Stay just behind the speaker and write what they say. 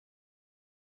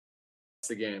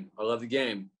the game. I love the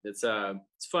game. It's a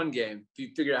fun game if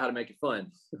you figure out how to make it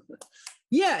fun.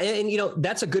 Yeah. And,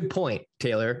 that's a good point,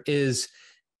 Taylor, is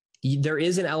there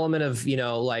is an element of,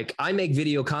 like I make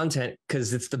video content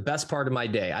because it's the best part of my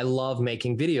day. I love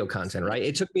making video content, right?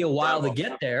 It took me a while to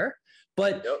get there,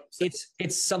 but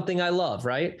it's something I love,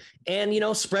 right? And,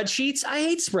 spreadsheets, I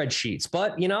hate spreadsheets,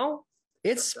 but,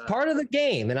 it's part of the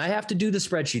game and I have to do the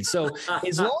spreadsheet. So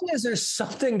as long as there's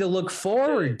something to look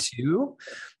forward to,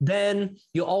 then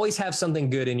you'll always have something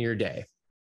good in your day.